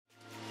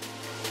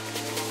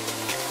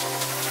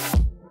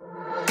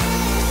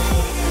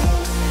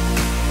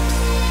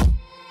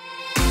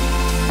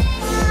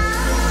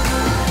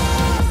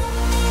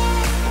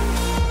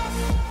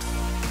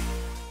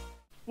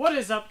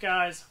is up,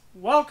 guys?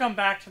 Welcome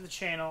back to the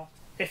channel.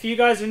 If you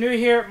guys are new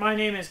here, my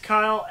name is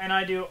Kyle and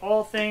I do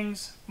all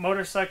things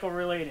motorcycle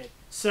related.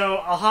 So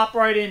I'll hop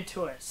right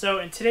into it. So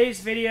in today's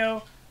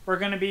video, we're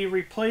going to be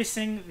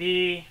replacing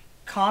the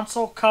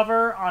console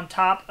cover on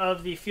top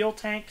of the fuel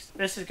tanks.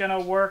 This is going to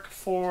work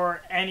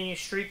for any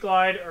Street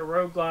Glide or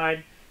Road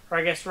Glide, or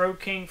I guess Road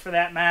King for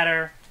that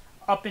matter,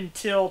 up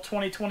until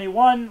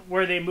 2021,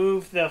 where they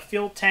moved the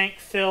fuel tank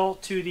fill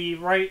to the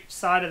right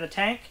side of the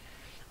tank.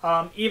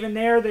 Even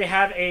there, they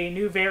have a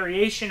new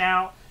variation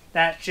out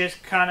that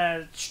just kind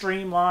of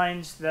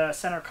streamlines the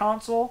center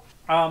console.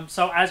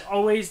 So as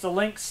always, the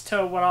links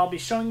to what I'll be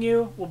showing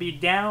you will be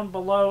down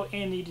below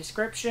in the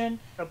description.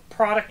 The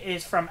product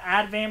is from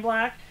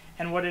Advanblack,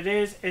 and what it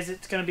is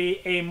it's going to be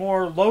a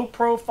more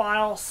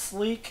low-profile,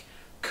 sleek,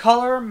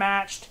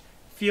 color-matched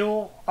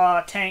fuel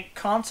tank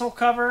console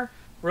cover.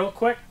 Real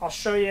quick, I'll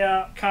show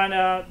you kind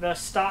of the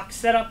stock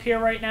setup here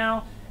right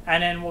now,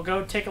 and then we'll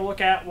go take a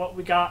look at what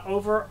we got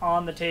over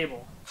on the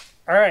table.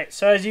 Alright,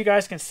 so as you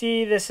guys can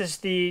see, this is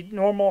the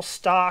normal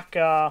stock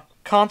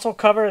console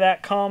cover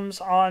that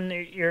comes on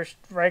your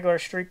regular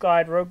Street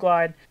Glide, Road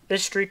Glide.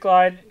 This Street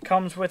Glide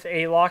comes with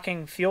a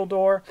locking fuel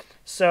door,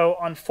 so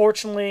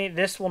unfortunately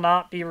this will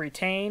not be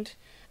retained.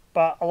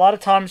 But a lot of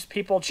times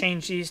people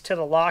change these to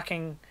the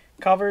locking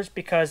covers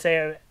because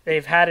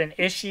they've had an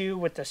issue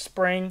with the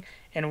spring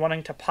and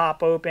wanting to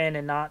pop open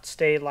and not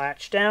stay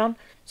latched down.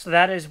 So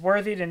that is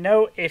worthy to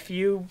note. If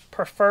you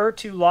prefer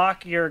to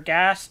lock your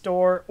gas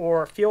door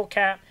or fuel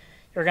cap,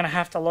 you're going to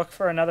have to look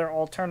for another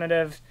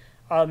alternative,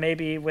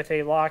 maybe with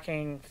a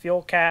locking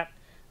fuel cap.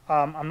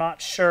 I'm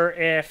not sure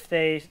if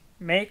they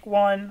make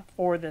one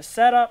for this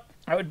setup.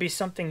 That would be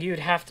something you'd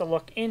have to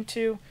look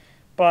into.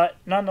 But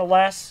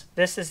nonetheless,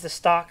 this is the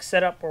stock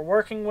setup we're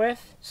working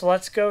with. So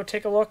let's go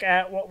take a look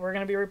at what we're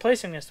going to be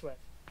replacing this with.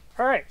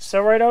 Alright,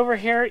 so right over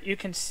here you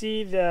can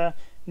see the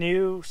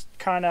new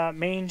kind of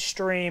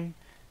mainstream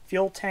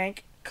fuel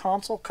tank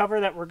console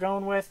cover that we're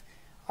going with.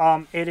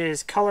 It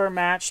is color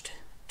matched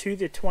to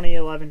the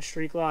 2011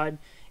 Street Glide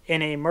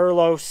in a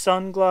Merlot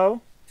Sun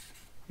Glow.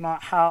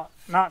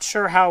 Not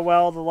sure how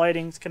well the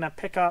lighting's going to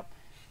pick up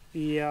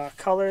the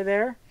color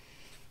there,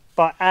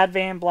 but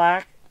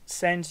Advanblack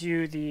sends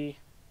you the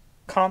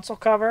console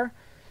cover,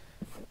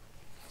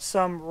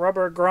 some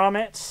rubber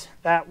grommets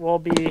that will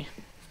be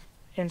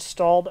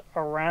installed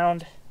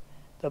around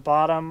the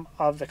bottom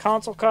of the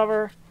console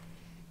cover.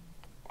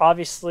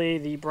 Obviously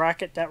the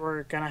bracket that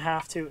we're going to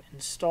have to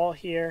install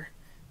here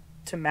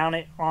to mount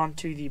it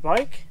onto the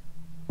bike.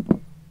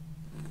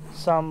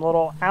 Some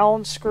little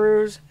Allen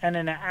screws and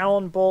an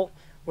Allen bolt,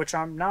 which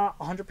I'm not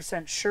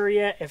 100% sure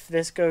yet if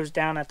this goes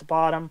down at the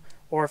bottom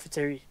or if it's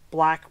a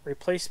black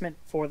replacement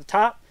for the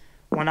top.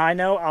 When I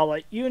know, I'll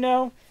let you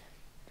know.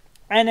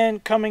 And then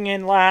coming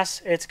in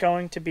last, it's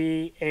going to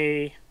be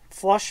a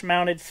flush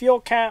mounted fuel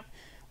cap,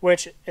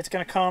 which it's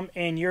going to come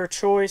in your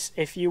choice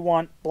if you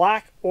want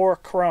black or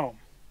chrome.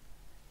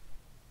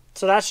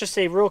 So that's just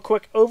a real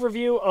quick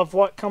overview of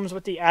what comes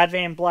with the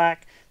Advanblack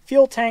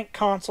fuel tank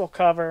console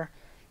cover.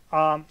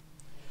 So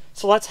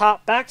let's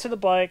hop back to the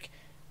bike.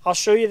 I'll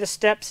show you the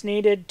steps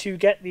needed to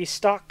get the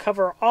stock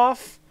cover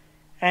off,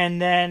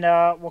 and then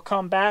we'll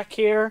come back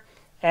here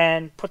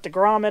and put the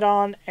grommet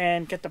on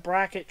and get the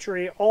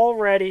bracketry all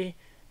ready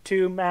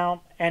to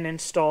mount and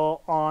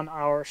install on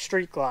our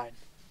Street Glide.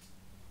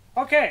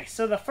 Okay,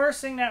 so the first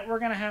thing that we're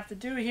going to have to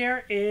do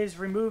here is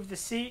remove the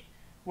seat,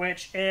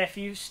 which if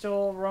you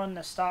still run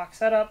the stock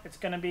setup, it's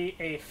going to be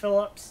a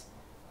Phillips.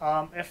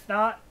 If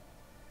not,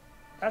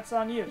 that's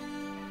on you.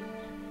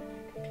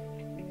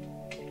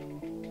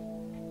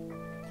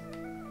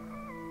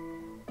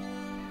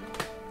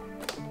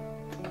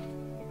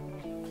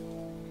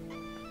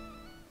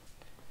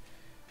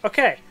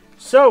 Okay,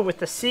 so with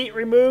the seat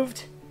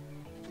removed,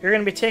 you're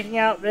going to be taking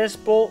out this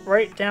bolt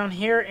right down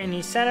here in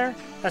the center.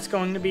 That's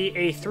going to be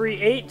a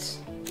 3/8.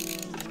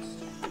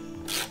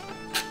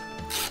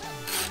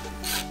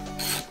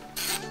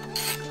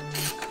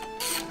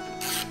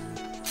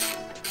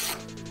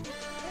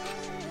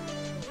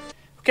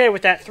 Okay,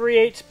 with that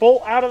 3/8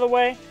 bolt out of the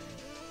way,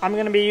 I'm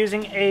going to be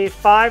using a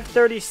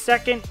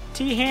 5/32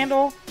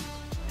 T-handle,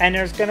 and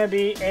there's going to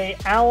be a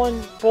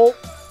Allen bolt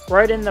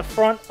right in the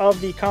front of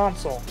the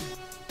console.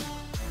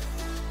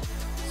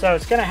 So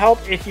it's going to help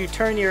if you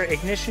turn your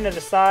ignition to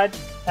the side.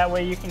 That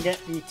way you can get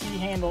the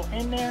T-handle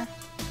in there.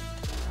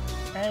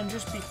 And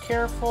just be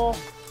careful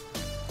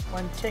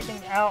when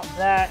taking out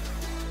that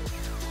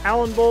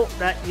Allen bolt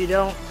that you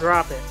don't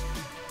drop it.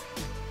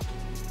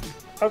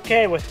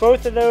 Okay, with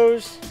both of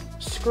those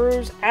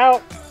screws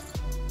out,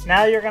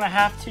 now you're going to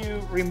have to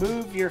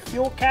remove your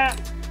fuel cap.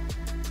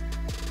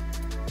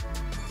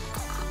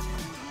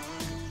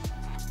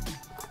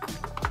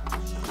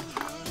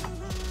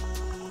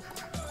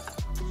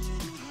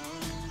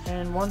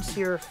 And once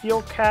your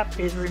fuel cap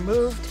is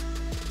removed,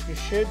 you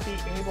should be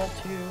able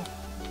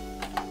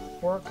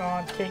to work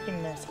on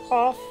taking this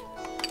off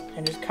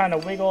and just kind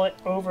of wiggle it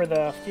over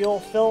the fuel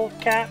fill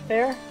cap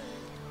there.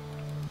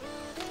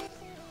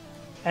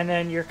 And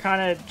then you're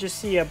kind of just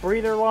see a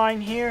breather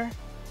line here.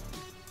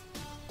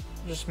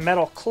 just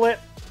metal clip.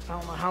 I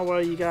don't know how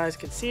well you guys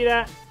can see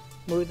that.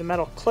 Move the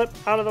metal clip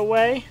out of the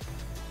way,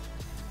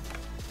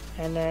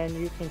 and then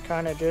you can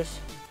kind of just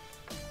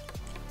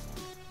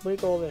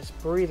wiggle this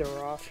breather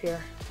off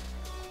here,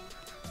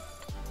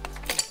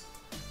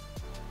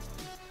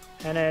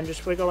 and then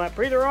just wiggle that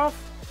breather off,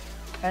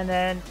 and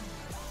then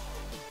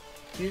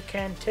you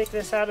can take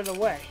this out of the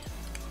way.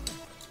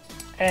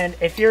 And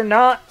if you're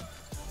not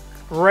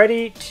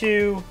ready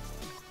to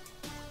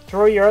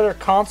throw your other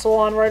console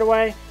on right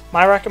away,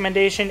 my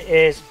recommendation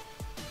is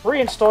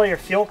reinstall your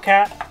fuel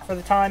cap for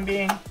the time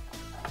being,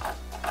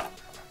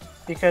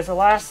 because the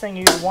last thing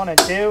you want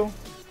to do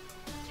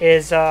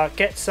is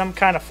get some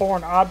kind of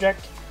foreign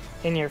object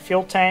in your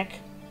fuel tank.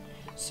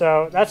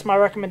 So that's my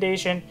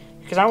recommendation,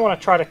 because I want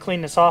to try to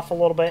clean this off a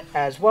little bit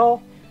as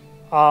well.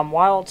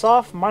 While it's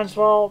off, might as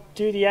well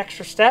do the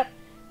extra step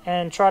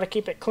and try to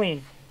keep it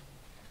clean.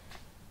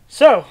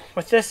 So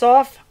with this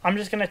off, I'm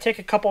just going to take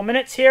a couple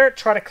minutes here,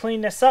 try to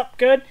clean this up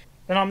good.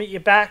 Then I'll meet you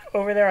back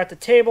over there at the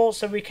table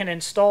so we can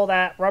install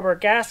that rubber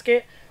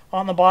gasket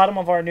on the bottom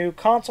of our new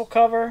console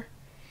cover,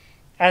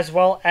 as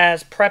well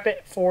as prep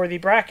it for the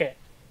bracket.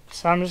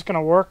 So I'm just going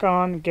to work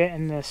on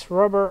getting this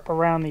rubber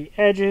around the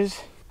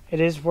edges. It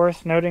is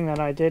worth noting that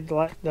I did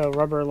let the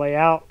rubber lay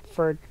out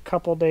for a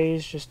couple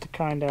days just to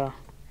kind of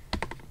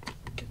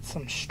get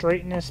some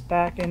straightness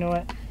back into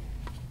it.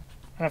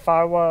 And if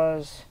I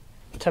was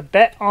to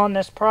bet on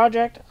this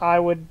project, I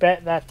would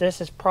bet that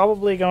this is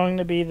probably going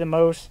to be the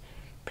most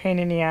pain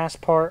in the ass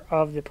part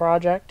of the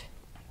project.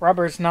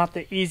 Rubber is not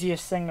the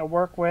easiest thing to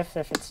work with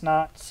if it's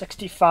not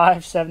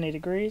 65, 70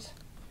 degrees.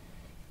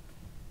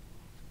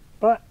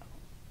 But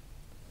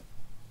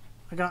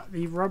I got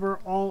the rubber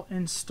all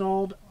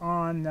installed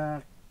on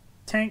the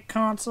tank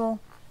console.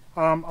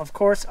 Of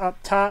course, up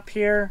top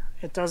here,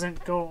 it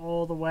doesn't go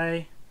all the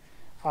way.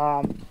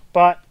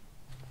 But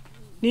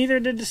neither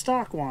did the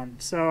stock one,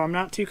 so I'm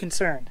not too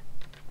concerned.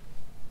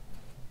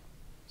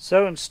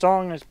 So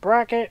installing this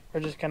bracket, we're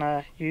just going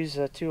to use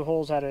the two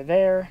holes that are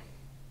there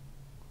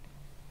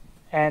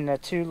and the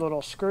two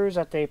little screws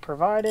that they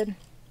provided.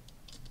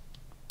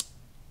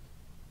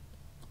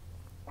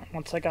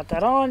 Once I got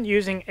that on,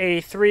 using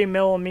a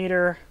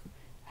 3mm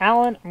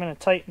Allen, I'm going to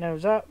tighten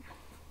those up.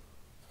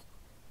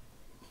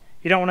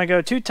 You don't want to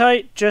go too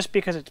tight just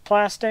because it's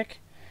plastic.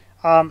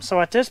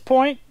 So at this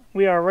point,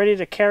 we are ready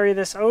to carry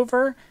this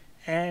over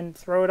and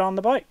throw it on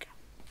the bike.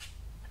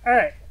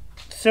 Alright,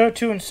 so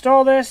to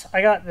install this,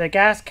 I got the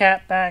gas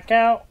cap back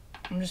out.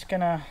 I'm just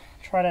going to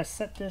try to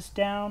set this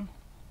down,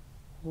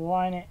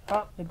 line it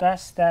up the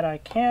best that I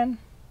can.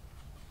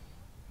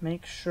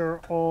 Make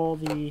sure all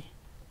the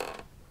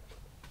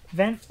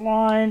vent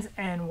lines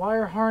and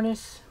wire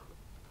harness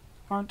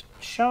aren't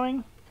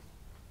showing.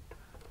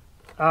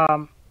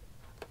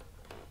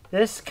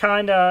 This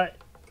kind of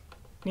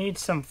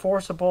needs some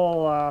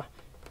forcible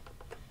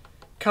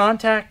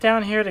contact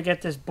down here to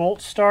get this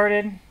bolt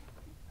started,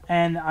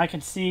 and I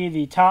can see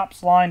the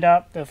tops lined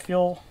up, the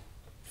fuel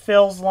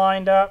fills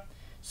lined up.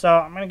 So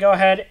I'm going to go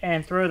ahead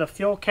and throw the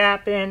fuel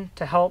cap in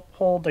to help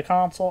hold the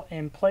console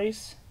in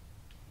place.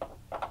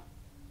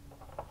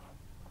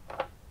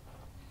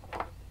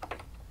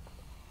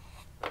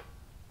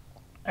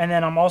 And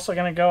then I'm also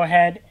going to go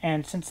ahead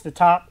and, since the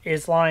top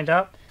is lined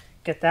up,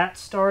 get that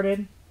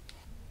started.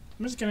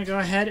 I'm just going to go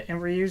ahead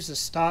and reuse the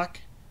stock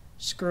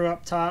screw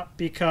up top,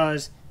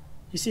 because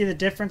you see the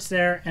difference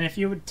there. And if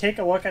you would take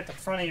a look at the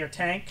front of your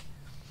tank,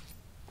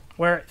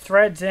 where it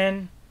threads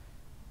in,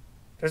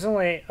 there's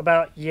only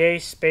about yay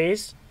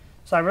space.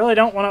 So I really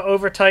don't want to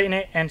over tighten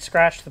it and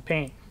scratch the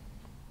paint.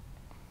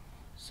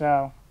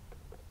 So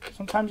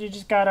sometimes you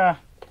just gotta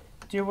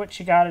do what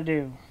you gotta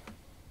do.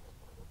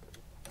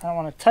 I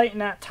want to tighten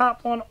that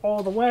top one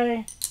all the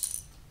way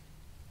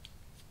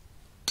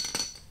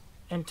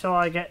until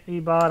I get the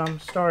bottom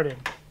started.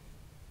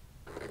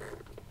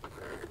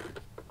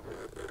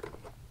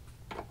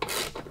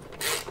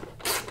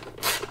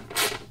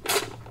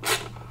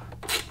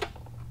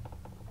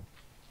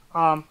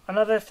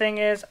 Another thing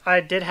is,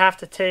 I did have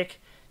to take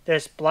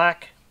this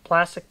black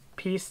plastic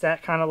piece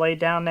that kind of laid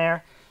down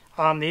there.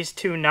 These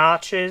two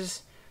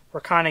notches were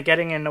kind of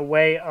getting in the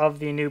way of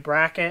the new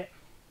bracket.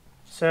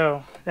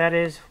 So that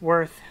is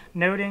worth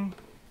noting.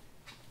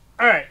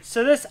 Alright,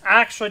 so this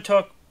actually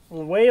took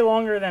way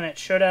longer than it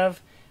should have,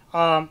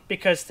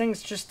 because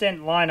things just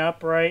didn't line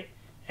up right,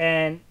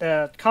 and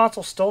the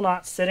console's still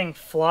not sitting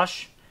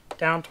flush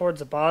down towards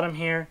the bottom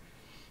here.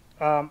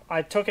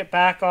 I took it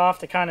back off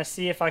to kind of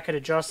see if I could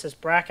adjust this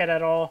bracket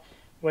at all,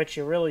 which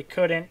you really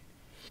couldn't.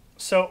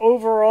 So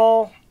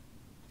overall,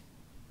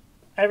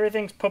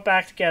 everything's put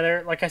back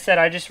together. Like I said,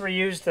 I just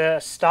reused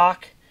the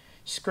stock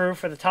screw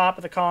for the top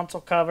of the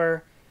console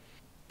cover.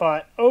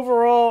 But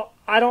overall,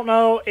 I don't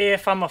know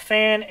if I'm a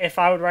fan, if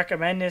I would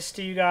recommend this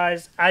to you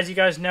guys. As you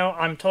guys know,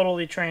 I'm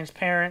totally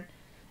transparent.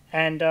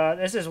 And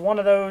this is one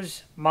of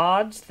those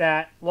mods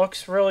that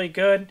looks really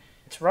good.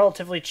 It's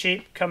relatively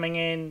cheap, coming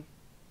in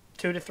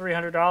 $200 to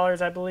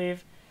 $300, I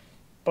believe.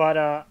 But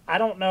I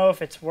don't know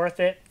if it's worth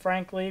it,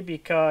 frankly,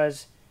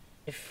 because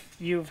If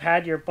you've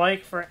had your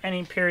bike for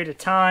any period of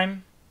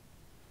time,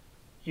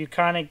 you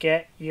kind of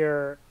get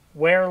your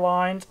wear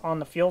lines on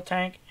the fuel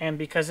tank, and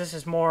because this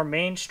is more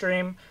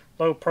mainstream,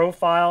 low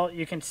profile,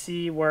 you can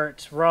see where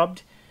it's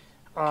rubbed.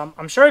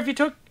 I'm sure if you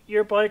took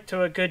your bike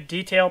to a good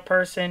detail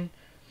person,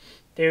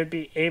 they would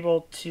be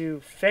able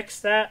to fix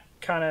that.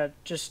 Kind of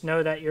just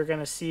know that you're going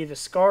to see the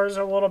scars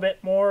a little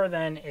bit more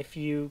than if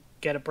you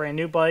get a brand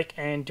new bike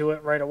and do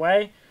it right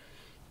away.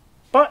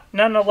 But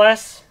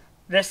nonetheless,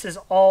 this is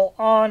all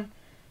on.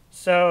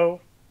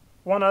 So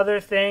one other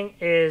thing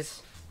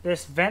is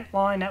this vent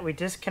line that we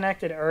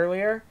disconnected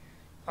earlier.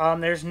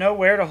 There's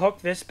nowhere to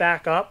hook this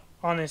back up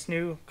on this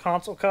new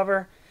console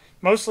cover,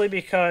 mostly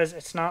because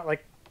it's not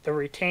like the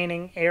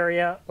retaining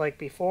area like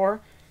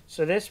before.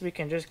 So this we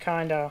can just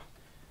kind of,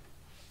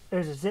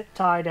 there's a zip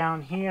tie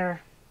down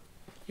here.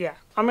 Yeah,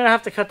 I'm going to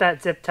have to cut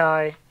that zip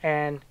tie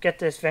and get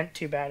this vent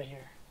tube out of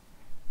here.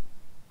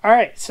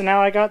 Alright, so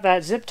now I got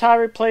that zip tie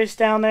replaced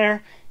down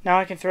there. Now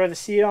I can throw the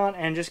seat on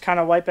and just kind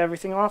of wipe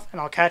everything off,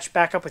 and I'll catch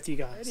back up with you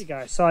guys. Alrighty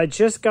guys, so I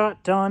just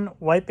got done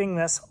wiping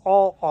this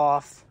all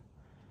off.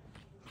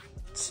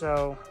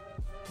 So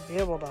I'll be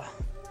able to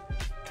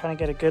kind of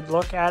get a good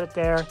look at it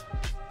there.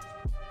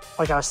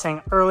 Like I was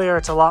saying earlier,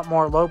 it's a lot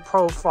more low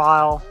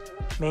profile,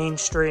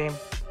 mainstream.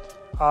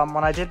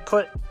 When I did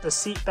put the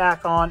seat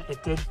back on,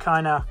 it did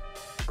kind of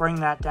bring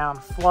that down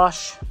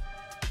flush.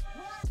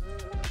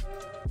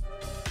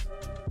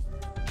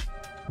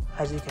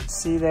 As you can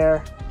see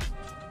there,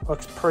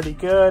 looks pretty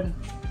good.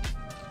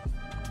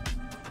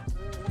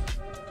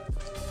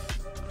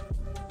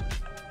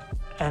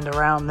 And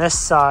around this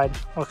side,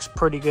 looks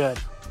pretty good.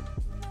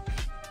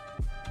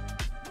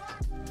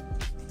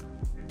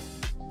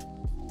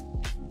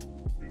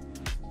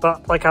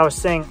 But like I was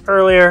saying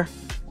earlier,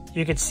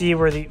 you could see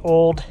where the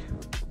old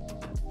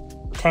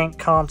tank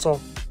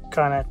console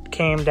kind of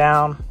came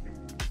down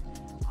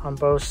on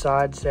both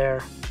sides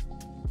there.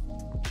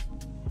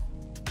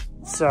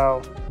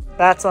 So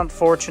that's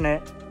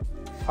unfortunate.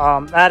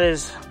 That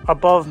is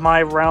above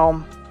my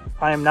realm.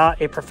 I am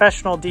not a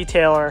professional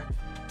detailer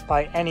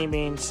by any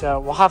means,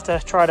 so we'll have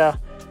to try to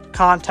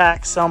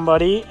contact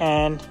somebody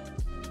and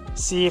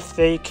see if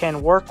they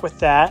can work with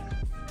that.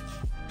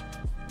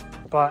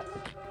 But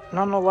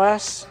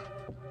nonetheless,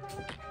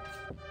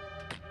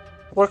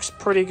 looks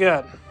pretty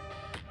good.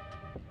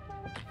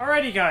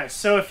 Alrighty guys,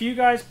 so if you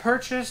guys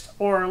purchased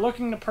or are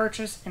looking to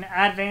purchase an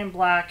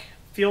Advanblack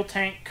fuel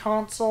tank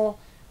console,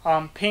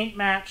 paint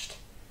matched,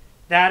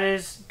 that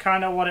is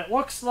kind of what it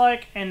looks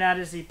like, and that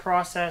is the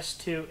process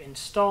to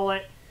install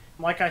it.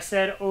 Like I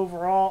said,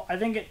 overall, I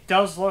think it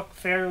does look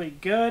fairly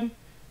good.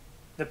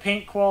 The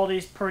paint quality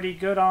is pretty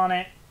good on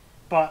it,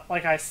 but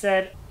like I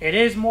said, it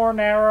is more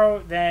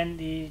narrow than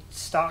the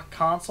stock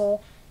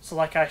console. So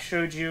like I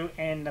showed you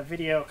in the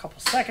video a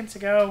couple seconds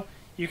ago,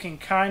 you can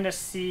kind of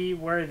see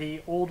where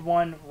the old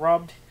one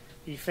rubbed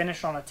the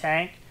finish on a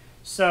tank.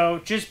 So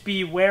just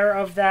beware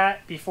of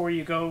that before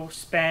you go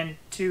spend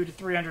 $200 to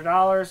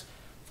 $300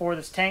 for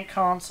this tank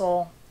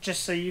console.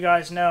 Just so you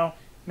guys know,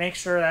 make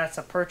sure that's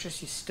a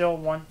purchase you still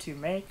want to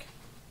make.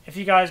 If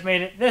you guys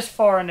made it this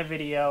far in the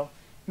video,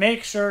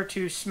 make sure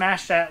to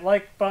smash that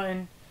like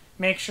button.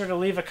 Make sure to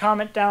leave a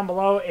comment down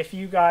below if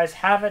you guys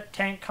have a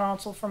tank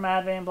console from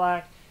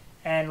Advanblack,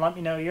 and let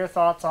me know your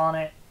thoughts on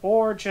it,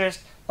 or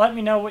just let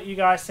me know what you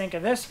guys think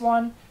of this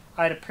one.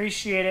 I'd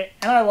appreciate it,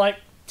 and I like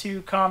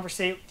to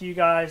conversate with you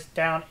guys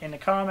down in the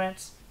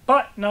comments.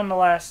 But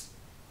nonetheless,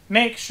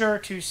 make sure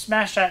to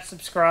smash that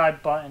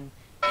subscribe button,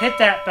 hit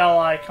that bell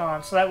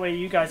icon, so that way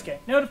you guys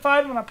get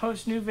notified when I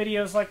post new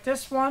videos like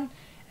this one,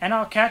 and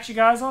I'll catch you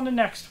guys on the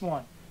next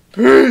one.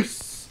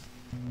 Peace!